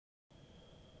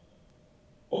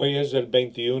Hoy es el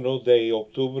 21 de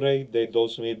octubre de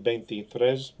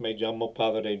 2023. Me llamo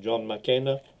Padre John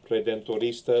McKenna,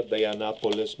 redentorista de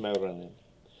Annapolis, Maryland.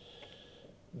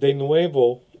 De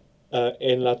nuevo,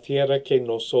 en la tierra que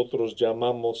nosotros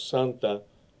llamamos santa,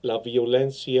 la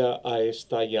violencia ha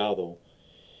estallado.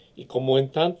 Y como en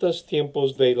tantos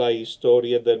tiempos de la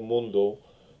historia del mundo,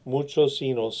 muchos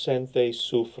inocentes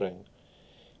sufren.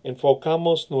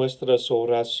 Enfocamos nuestras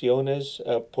oraciones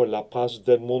por la paz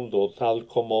del mundo, tal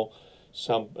como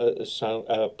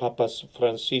Papa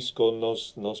Francisco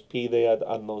nos pide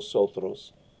a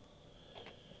nosotros.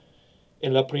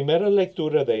 En la primera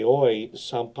lectura de hoy,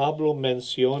 San Pablo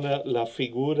menciona la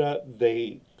figura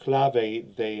clave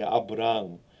de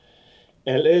Abraham.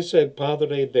 Él es el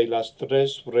padre de las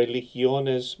tres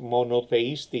religiones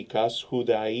monoteísticas: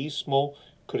 judaísmo,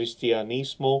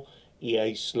 cristianismo y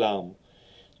islam.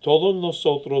 Todos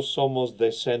nosotros somos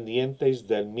descendientes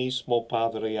del mismo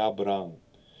padre Abraham.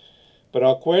 Pero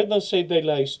acuérdense de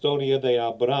la historia de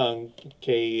Abraham,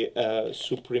 que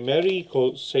su primer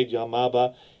hijo se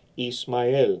llamaba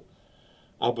Ismael.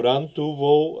 Abraham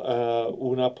tuvo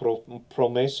una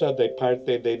promesa de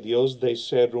parte de Dios de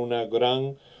ser un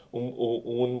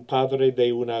padre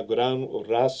de una gran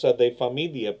raza de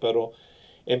familia, pero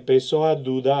empezó a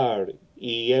dudar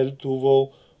y él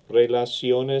tuvo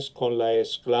relaciones con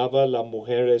la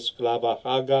mujer esclava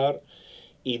Hagar,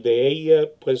 y de ella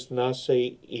pues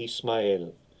nace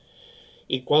Ismael.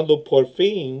 Y cuando por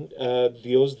fin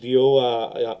Dios dio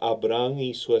a Abraham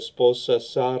y su esposa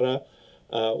Sara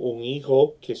un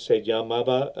hijo que se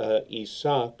llamaba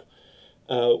Isaac,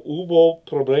 hubo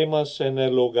problemas en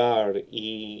el hogar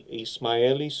y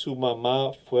Ismael y su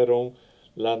mamá fueron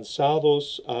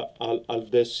lanzados al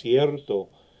desierto.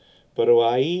 Pero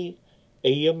ahí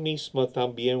ella misma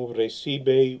también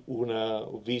recibe una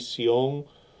visión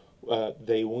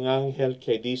de un ángel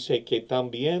que dice que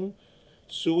también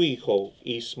su hijo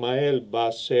Ismael va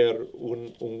a ser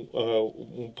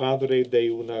un padre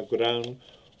de una gran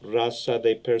raza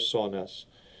de personas.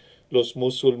 Los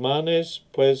musulmanes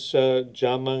pues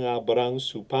llaman a Abraham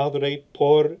su padre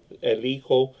por el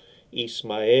hijo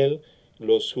Ismael,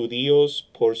 los judíos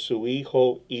por su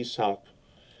hijo Isaac.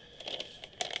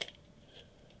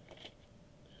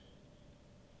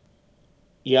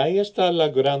 Y ahí está la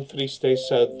gran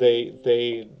tristeza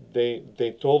de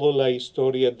toda la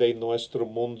historia de nuestro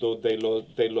mundo,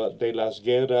 de las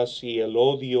guerras y el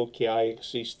odio que ha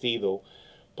existido.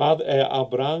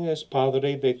 Abraham es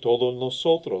padre de todos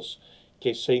nosotros,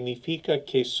 que significa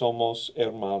que somos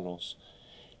hermanos.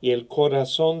 Y el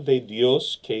corazón de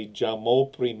Dios, que llamó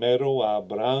primero a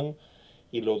Abraham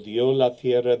y lo dio la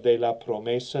tierra de la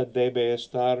promesa, debe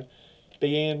estar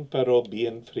bien, pero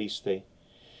bien triste.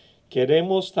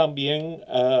 Queremos también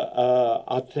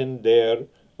atender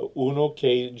uno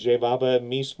que llevaba el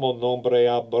mismo nombre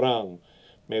Abraham.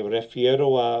 Me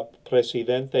refiero a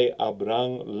presidente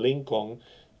Abraham Lincoln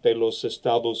de los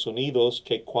Estados Unidos,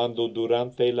 que cuando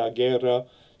durante la guerra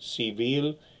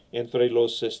civil entre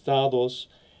los estados,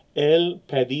 él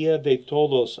pedía de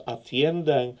todos: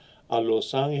 atiendan a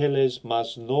los ángeles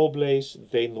más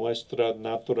nobles de nuestra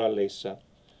naturaleza.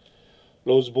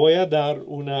 Los voy a dar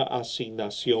una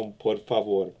asignación, por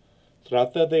favor.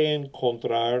 Trata de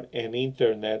encontrar en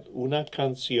internet una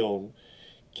canción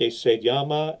que se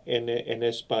llama en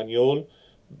español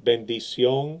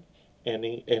bendición,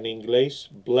 en inglés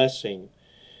blessing.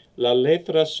 Las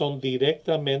letras son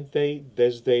directamente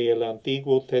desde el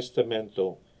Antiguo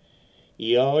Testamento.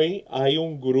 Y hoy hay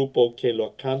un grupo que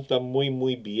lo canta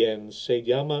muy bien. Se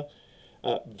llama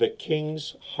The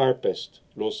King's Harpist,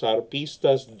 los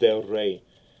arpistas del rey.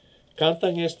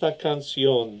 Cantan esta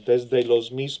canción desde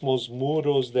los mismos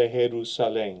muros de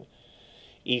Jerusalén.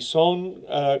 Y son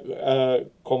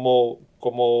como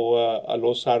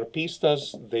los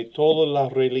arpistas de todas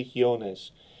las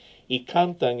religiones. Y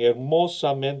cantan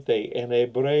hermosamente en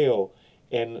hebreo,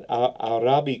 en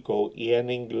arábico y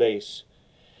en inglés,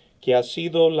 que ha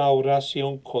sido la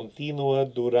oración continua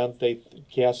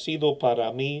que ha sido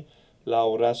para mí la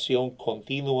oración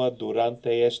continua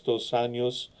durante estos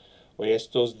años o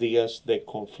estos días de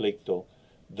conflicto.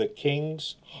 The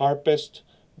King's Harpist,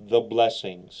 The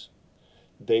Blessings.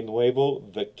 De nuevo,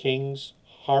 The King's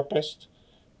Harpist,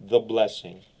 The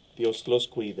Blessing. Dios los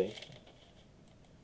cuide.